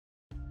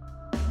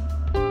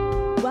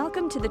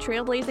Welcome to the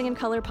Trailblazing in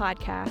Color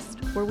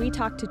podcast, where we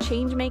talk to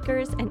change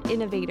makers and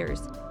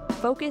innovators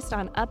focused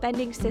on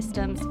upending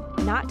systems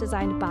not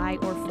designed by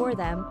or for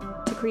them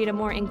to create a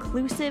more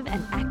inclusive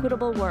and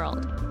equitable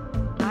world.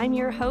 I'm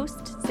your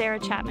host, Sarah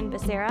Chapman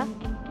Becerra.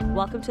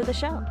 Welcome to the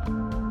show.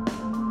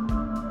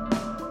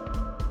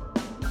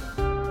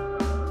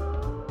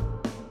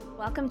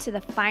 Welcome to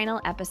the final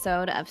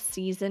episode of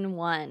Season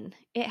 1.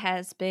 It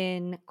has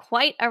been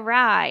quite a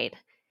ride.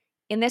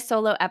 In this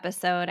solo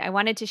episode, I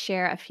wanted to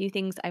share a few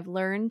things I've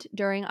learned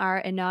during our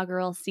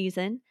inaugural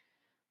season,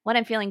 what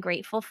I'm feeling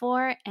grateful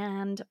for,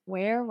 and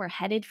where we're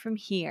headed from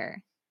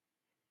here.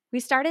 We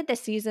started this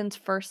season's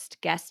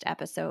first guest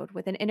episode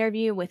with an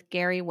interview with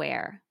Gary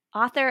Ware,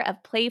 author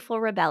of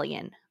Playful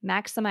Rebellion: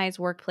 Maximize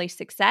Workplace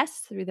Success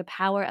Through the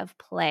Power of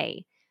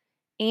Play,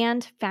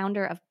 and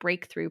founder of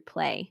Breakthrough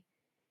Play.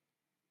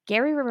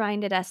 Gary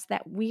reminded us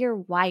that we're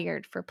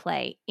wired for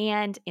play,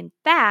 and in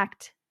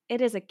fact,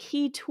 it is a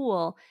key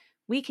tool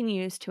we can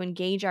use to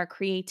engage our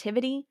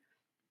creativity,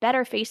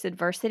 better face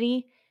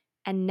adversity,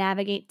 and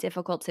navigate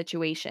difficult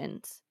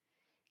situations.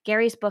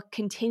 Gary's book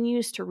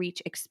continues to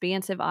reach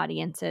expansive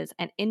audiences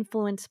and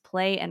influence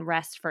play and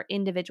rest for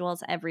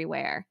individuals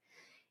everywhere.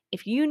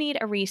 If you need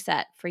a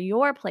reset for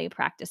your play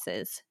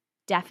practices,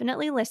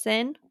 definitely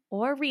listen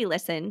or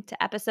re-listen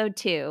to episode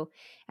 2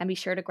 and be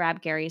sure to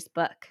grab Gary's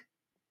book.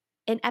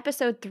 In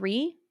episode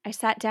 3, I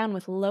sat down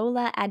with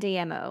Lola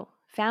Adeyemo,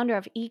 founder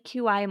of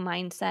EQI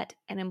Mindset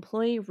and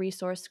employee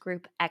resource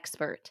group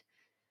Expert.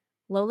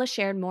 Lola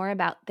shared more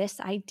about this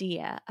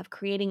idea of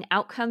creating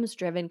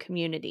outcomes-driven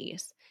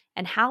communities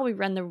and how we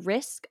run the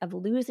risk of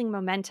losing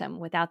momentum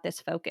without this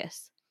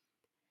focus.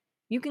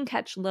 You can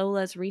catch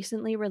Lola's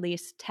recently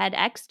released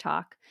TEDx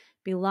talk,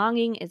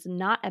 Belonging is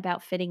Not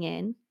About Fitting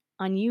In,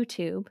 on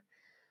YouTube.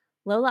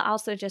 Lola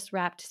also just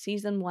wrapped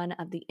Season 1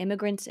 of the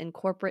Immigrants in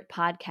Corporate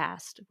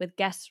podcast with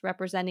guests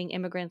representing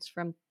immigrants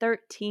from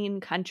 13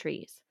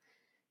 countries.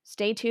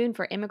 Stay tuned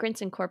for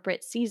Immigrants in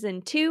Corporate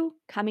Season 2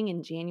 coming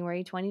in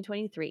January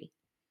 2023.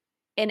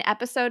 In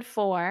episode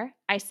 4,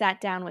 I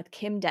sat down with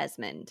Kim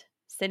Desmond,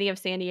 City of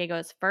San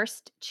Diego's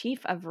first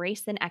Chief of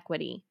Race and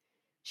Equity.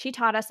 She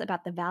taught us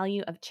about the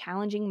value of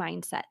challenging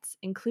mindsets,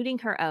 including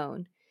her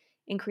own,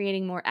 in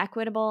creating more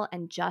equitable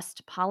and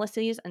just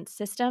policies and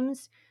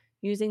systems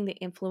using the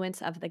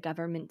influence of the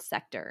government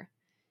sector.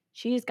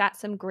 She's got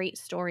some great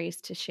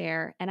stories to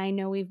share, and I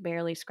know we've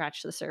barely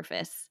scratched the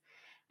surface.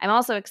 I'm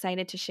also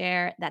excited to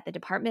share that the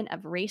Department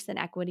of Race and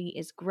Equity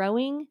is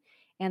growing,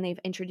 and they've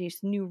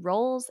introduced new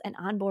roles and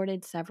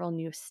onboarded several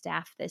new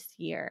staff this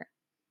year.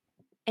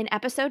 In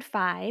episode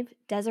 5,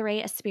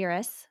 Desiree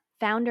Aspiris,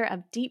 founder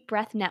of Deep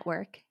Breath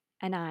Network,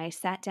 and I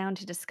sat down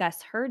to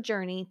discuss her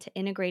journey to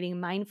integrating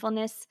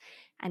mindfulness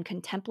and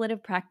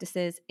contemplative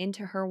practices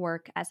into her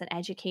work as an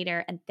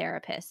educator and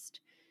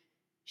therapist.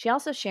 She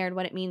also shared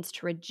what it means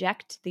to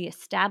reject the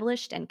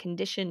established and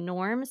conditioned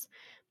norms,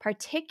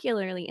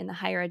 particularly in the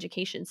higher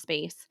education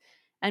space,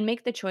 and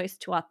make the choice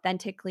to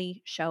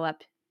authentically show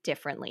up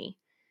differently.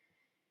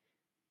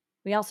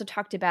 We also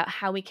talked about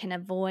how we can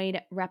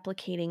avoid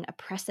replicating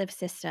oppressive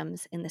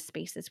systems in the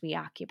spaces we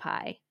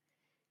occupy.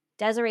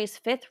 Desiree's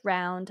 5th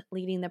round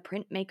leading the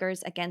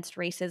Printmakers Against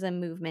Racism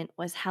movement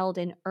was held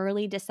in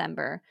early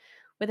December,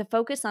 with a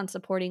focus on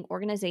supporting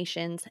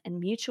organizations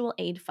and mutual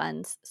aid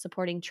funds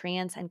supporting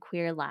trans and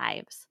queer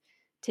lives.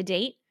 To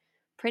date,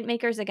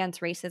 Printmakers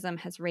Against Racism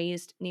has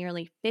raised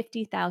nearly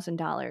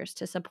 $50,000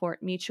 to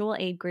support mutual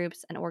aid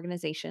groups and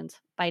organizations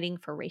fighting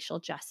for racial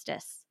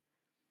justice.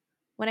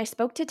 When I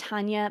spoke to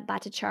Tanya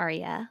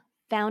Bhattacharya,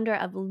 founder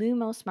of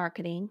Lumos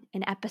Marketing,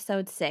 in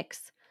episode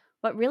 6,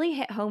 what really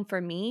hit home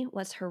for me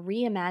was her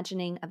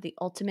reimagining of the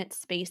ultimate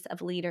space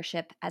of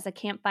leadership as a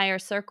campfire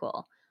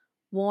circle: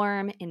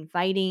 warm,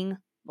 inviting,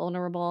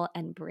 vulnerable,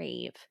 and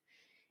brave.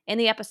 In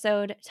the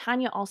episode,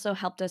 Tanya also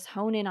helped us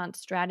hone in on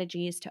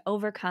strategies to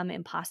overcome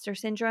imposter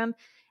syndrome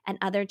and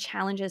other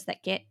challenges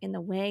that get in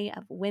the way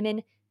of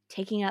women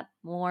taking up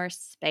more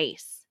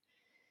space.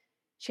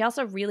 She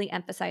also really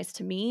emphasized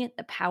to me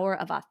the power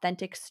of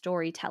authentic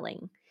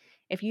storytelling.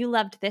 If you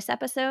loved this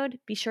episode,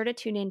 be sure to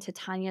tune in to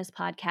Tanya's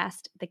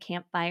podcast, The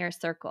Campfire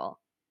Circle.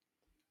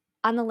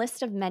 On the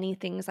list of many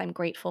things I'm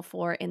grateful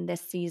for in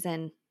this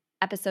season,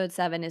 episode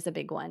 7 is a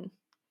big one.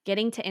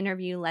 Getting to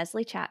interview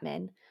Leslie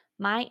Chapman,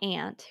 my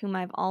aunt, whom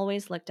I've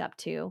always looked up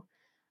to,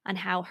 on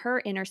how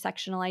her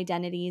intersectional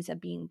identities of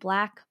being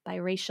Black,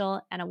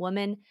 biracial, and a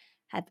woman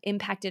have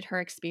impacted her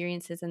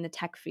experiences in the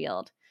tech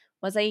field,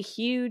 was a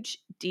huge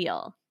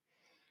deal.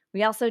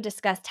 We also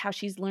discussed how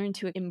she's learned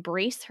to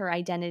embrace her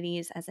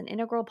identities as an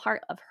integral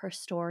part of her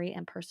story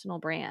and personal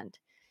brand.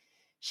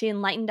 She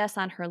enlightened us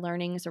on her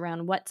learnings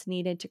around what's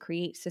needed to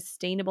create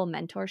sustainable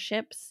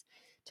mentorships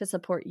to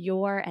support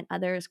your and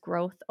others'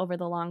 growth over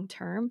the long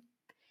term.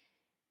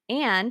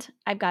 And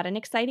I've got an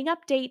exciting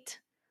update.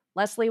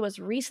 Leslie was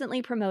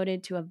recently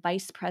promoted to a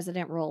vice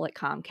president role at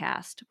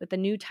Comcast with the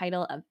new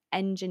title of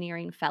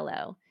Engineering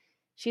Fellow.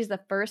 She's the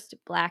first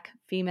Black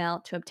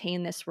female to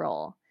obtain this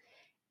role.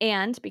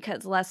 And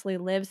because Leslie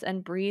lives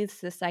and breathes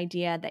this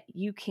idea that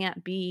you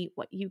can't be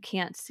what you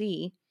can't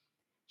see,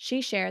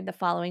 She shared the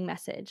following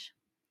message.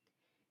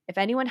 If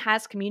anyone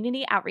has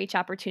community outreach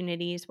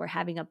opportunities where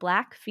having a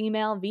Black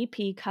female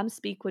VP come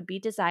speak would be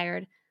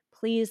desired,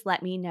 please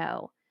let me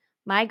know.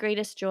 My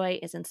greatest joy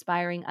is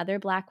inspiring other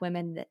Black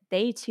women that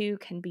they too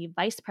can be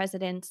vice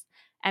presidents,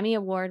 Emmy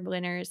Award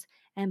winners,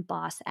 and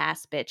boss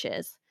ass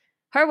bitches.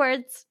 Her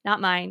words, not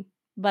mine,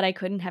 but I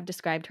couldn't have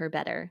described her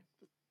better.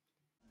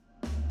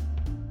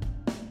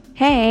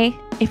 Hey,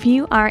 if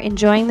you are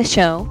enjoying the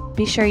show,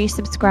 be sure you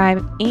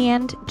subscribe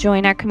and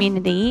join our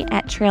community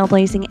at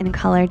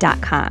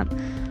trailblazingincolor.com,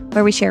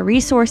 where we share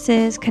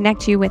resources,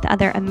 connect you with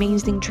other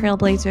amazing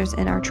trailblazers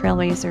in our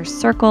Trailblazers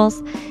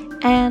circles,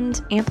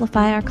 and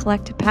amplify our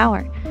collective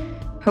power.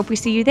 Hope we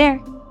see you there.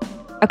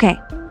 Okay,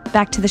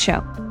 back to the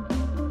show.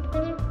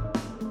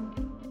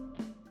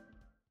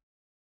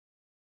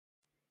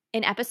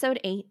 In episode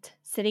 8,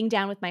 sitting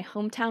down with my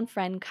hometown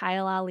friend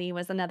Kyle Ali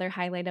was another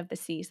highlight of the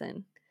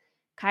season.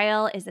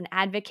 Kyle is an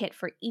advocate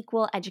for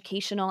equal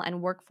educational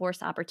and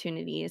workforce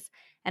opportunities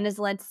and has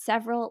led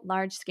several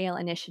large-scale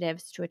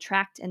initiatives to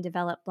attract and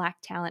develop Black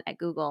talent at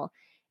Google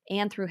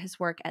and through his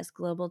work as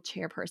global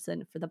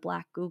chairperson for the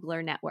Black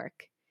Googler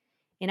Network.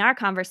 In our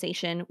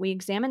conversation, we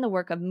examine the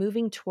work of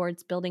moving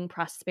towards building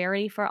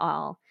prosperity for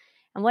all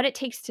and what it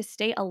takes to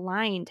stay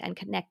aligned and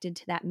connected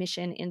to that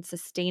mission in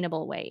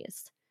sustainable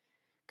ways.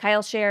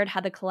 Kyle shared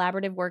how the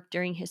collaborative work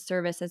during his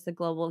service as the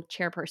global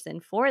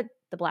chairperson for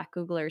the Black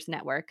Googlers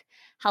Network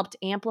helped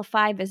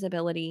amplify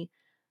visibility,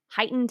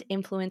 heightened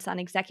influence on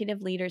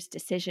executive leaders'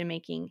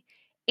 decision-making,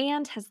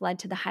 and has led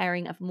to the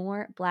hiring of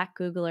more Black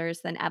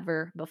Googlers than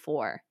ever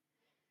before.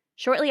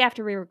 Shortly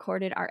after we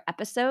recorded our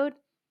episode,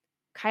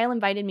 Kyle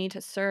invited me to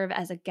serve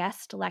as a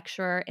guest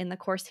lecturer in the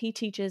course he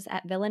teaches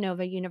at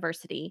Villanova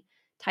University,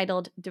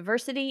 titled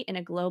Diversity in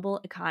a Global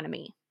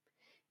Economy.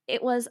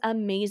 It was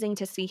amazing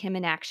to see him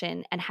in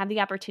action and have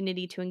the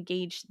opportunity to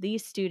engage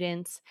these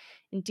students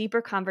in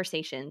deeper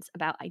conversations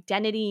about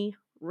identity,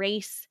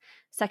 race,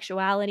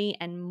 sexuality,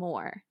 and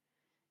more.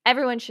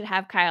 Everyone should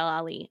have Kyle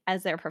Ali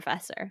as their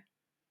professor.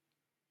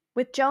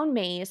 With Joan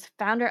Mays,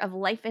 founder of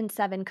Life in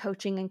 7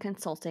 Coaching and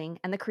Consulting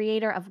and the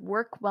creator of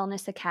Work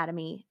Wellness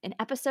Academy, in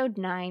episode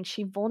 9,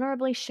 she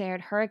vulnerably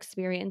shared her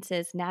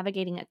experiences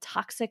navigating a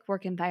toxic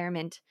work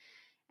environment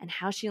and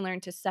how she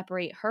learned to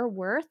separate her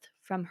worth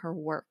from her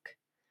work.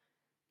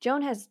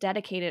 Joan has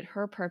dedicated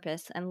her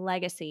purpose and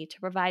legacy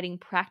to providing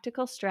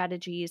practical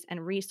strategies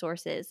and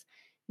resources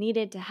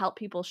needed to help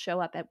people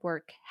show up at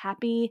work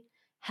happy,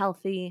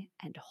 healthy,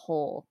 and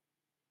whole.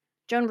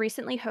 Joan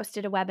recently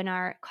hosted a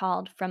webinar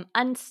called From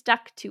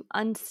Unstuck to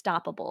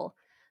Unstoppable: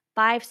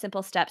 5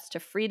 Simple Steps to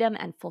Freedom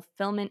and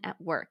Fulfillment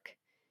at Work.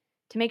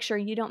 To make sure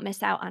you don't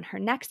miss out on her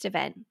next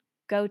event,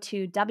 go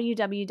to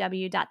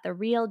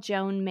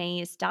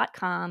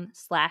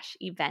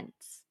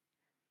www.therealjoanmays.com/events.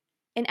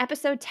 In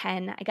episode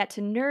 10, I got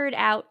to nerd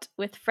out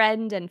with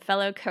friend and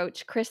fellow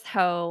coach Chris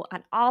Ho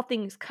on all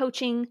things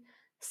coaching,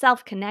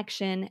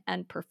 self-connection,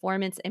 and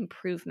performance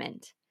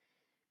improvement.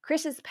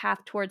 Chris's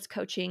path towards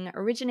coaching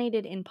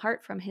originated in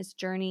part from his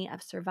journey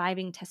of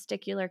surviving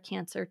testicular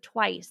cancer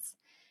twice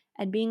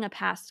and being a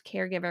past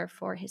caregiver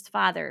for his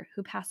father,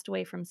 who passed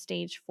away from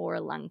stage 4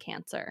 lung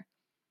cancer.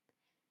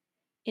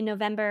 In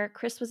November,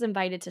 Chris was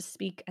invited to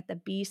speak at the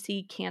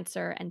BC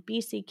Cancer and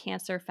BC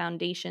Cancer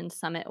Foundation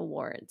Summit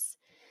Awards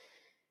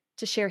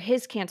to share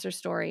his cancer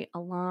story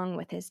along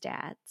with his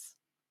dad's.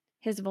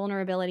 His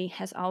vulnerability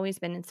has always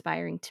been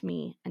inspiring to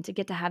me, and to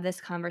get to have this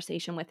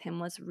conversation with him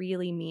was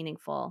really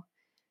meaningful.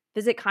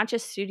 Visit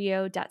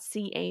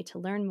consciousstudio.ca to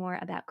learn more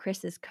about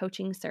Chris's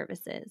coaching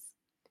services.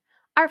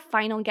 Our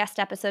final guest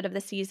episode of the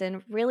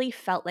season really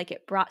felt like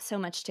it brought so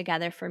much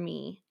together for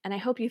me, and I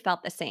hope you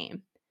felt the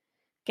same.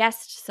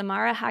 Guest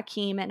Samara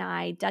Hakim and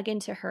I dug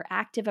into her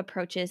active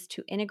approaches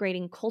to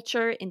integrating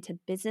culture into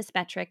business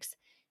metrics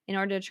in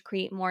order to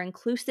create more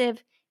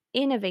inclusive,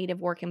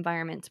 innovative work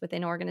environments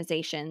within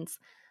organizations,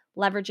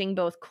 leveraging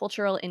both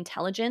cultural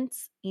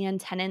intelligence and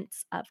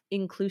tenets of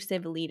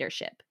inclusive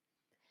leadership.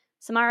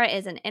 Samara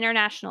is an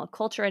international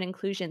culture and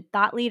inclusion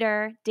thought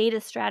leader, data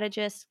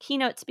strategist,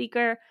 keynote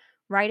speaker,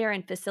 writer,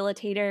 and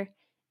facilitator,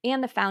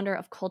 and the founder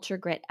of Culture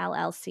Grit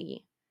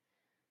LLC.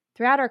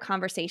 Throughout our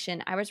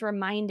conversation, I was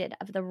reminded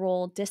of the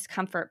role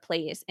discomfort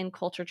plays in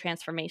culture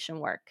transformation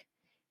work.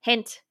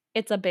 Hint,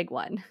 it's a big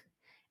one.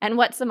 And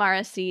what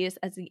Samara sees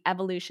as the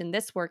evolution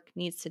this work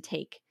needs to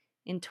take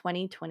in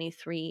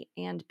 2023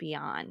 and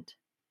beyond.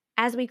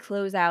 As we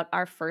close out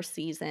our first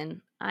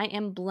season, I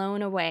am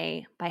blown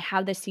away by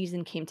how this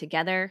season came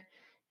together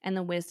and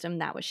the wisdom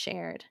that was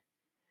shared.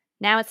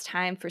 Now it's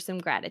time for some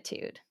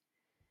gratitude.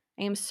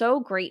 I am so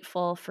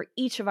grateful for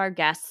each of our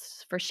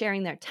guests for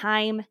sharing their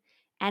time,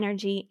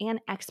 energy, and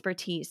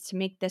expertise to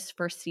make this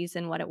first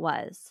season what it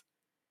was.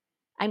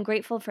 I'm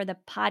grateful for the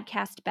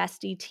Podcast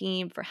Bestie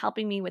team for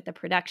helping me with the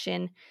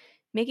production,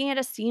 making it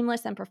a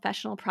seamless and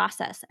professional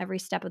process every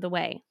step of the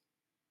way.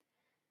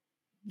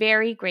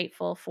 Very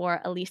grateful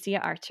for Alicia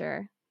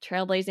Archer,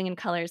 Trailblazing in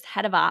Color's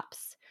head of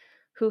ops,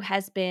 who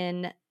has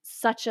been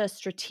such a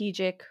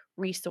strategic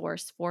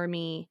resource for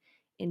me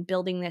in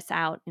building this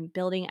out and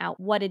building out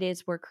what it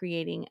is we're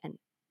creating and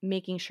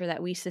making sure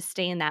that we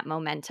sustain that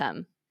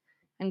momentum.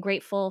 I'm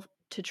grateful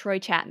to Troy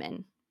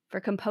Chapman for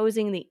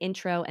composing the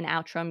intro and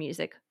outro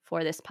music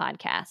for this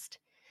podcast.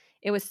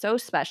 It was so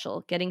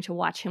special getting to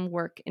watch him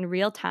work in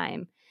real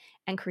time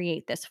and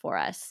create this for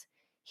us.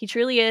 He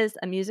truly is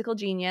a musical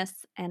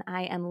genius, and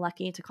I am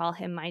lucky to call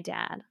him my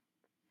dad.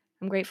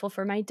 I'm grateful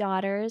for my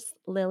daughters,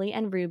 Lily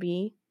and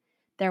Ruby.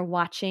 They're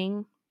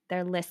watching,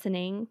 they're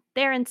listening,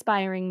 they're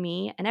inspiring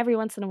me, and every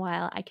once in a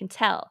while I can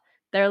tell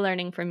they're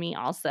learning from me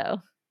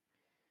also.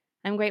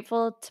 I'm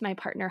grateful to my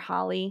partner,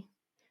 Holly,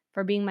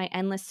 for being my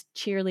endless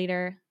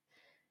cheerleader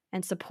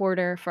and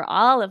supporter for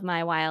all of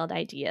my wild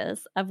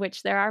ideas, of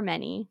which there are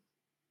many.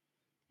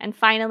 And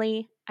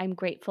finally, I'm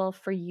grateful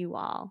for you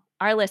all,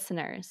 our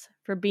listeners,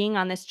 for being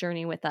on this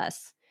journey with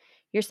us.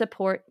 Your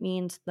support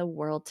means the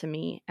world to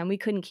me, and we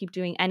couldn't keep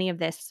doing any of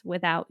this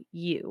without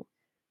you.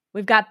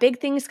 We've got big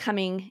things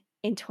coming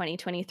in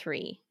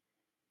 2023.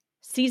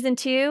 Season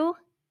 2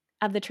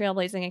 of the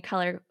Trailblazing in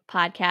Color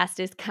podcast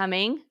is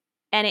coming,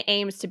 and it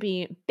aims to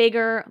be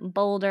bigger,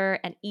 bolder,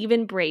 and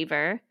even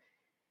braver.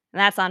 And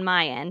that's on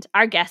my end.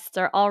 Our guests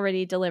are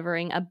already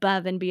delivering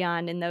above and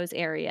beyond in those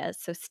areas.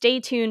 So stay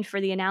tuned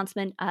for the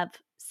announcement of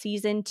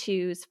Season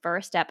 2's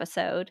first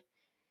episode.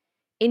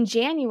 In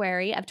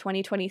January of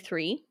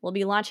 2023, we'll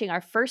be launching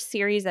our first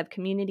series of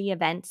community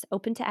events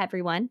open to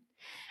everyone,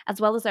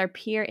 as well as our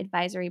peer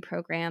advisory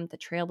program, the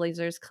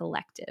Trailblazers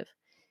Collective.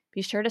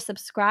 Be sure to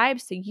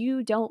subscribe so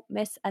you don't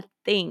miss a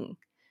thing.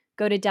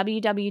 Go to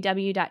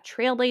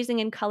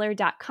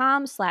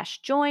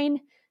www.trailblazingincolor.com/join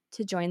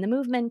to join the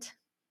movement.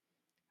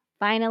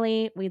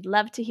 Finally, we'd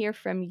love to hear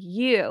from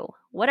you.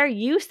 What are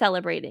you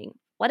celebrating?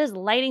 What is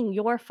lighting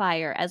your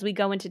fire as we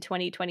go into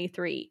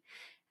 2023?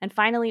 And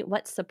finally,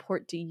 what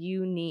support do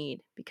you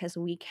need? Because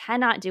we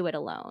cannot do it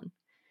alone.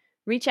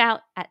 Reach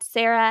out at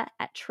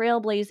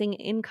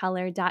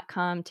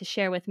sarah@trailblazingincolor.com to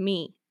share with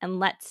me, and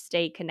let's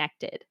stay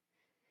connected.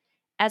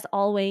 As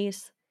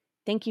always,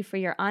 thank you for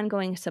your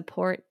ongoing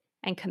support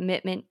and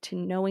commitment to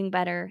knowing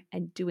better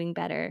and doing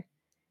better.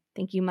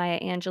 Thank you, Maya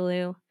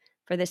Angelou,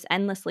 for this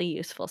endlessly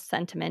useful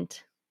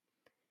sentiment.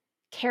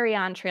 Carry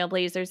on,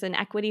 Trailblazers and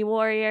Equity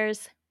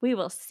Warriors. We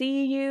will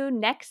see you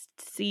next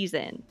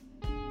season.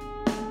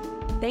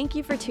 Thank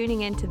you for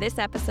tuning in to this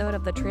episode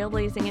of the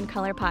Trailblazing in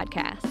Color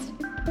podcast.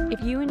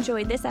 If you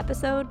enjoyed this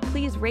episode,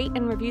 please rate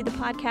and review the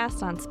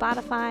podcast on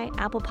Spotify,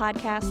 Apple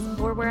Podcasts,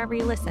 or wherever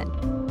you listen.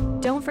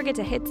 Don't forget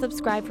to hit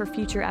subscribe for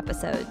future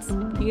episodes.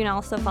 You can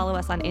also follow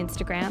us on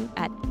Instagram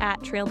at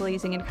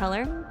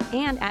 @trailblazingincolor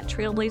and at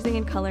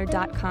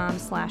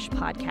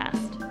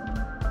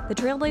trailblazingincolor.com/podcast. The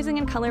Trailblazing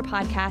in Color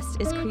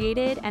podcast is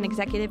created and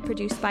executive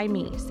produced by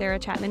me, Sarah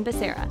Chapman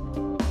Becerra.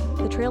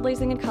 The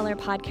Trailblazing in Color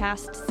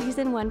podcast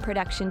Season 1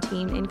 production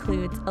team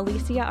includes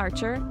Alicia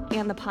Archer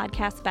and the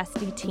Podcast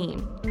Bestie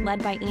team,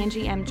 led by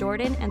Angie M.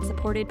 Jordan and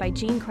supported by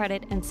Jean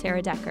Credit and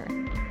Sarah Decker.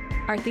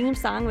 Our theme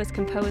song was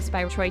composed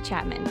by Troy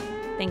Chapman.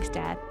 Thanks,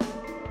 Dad.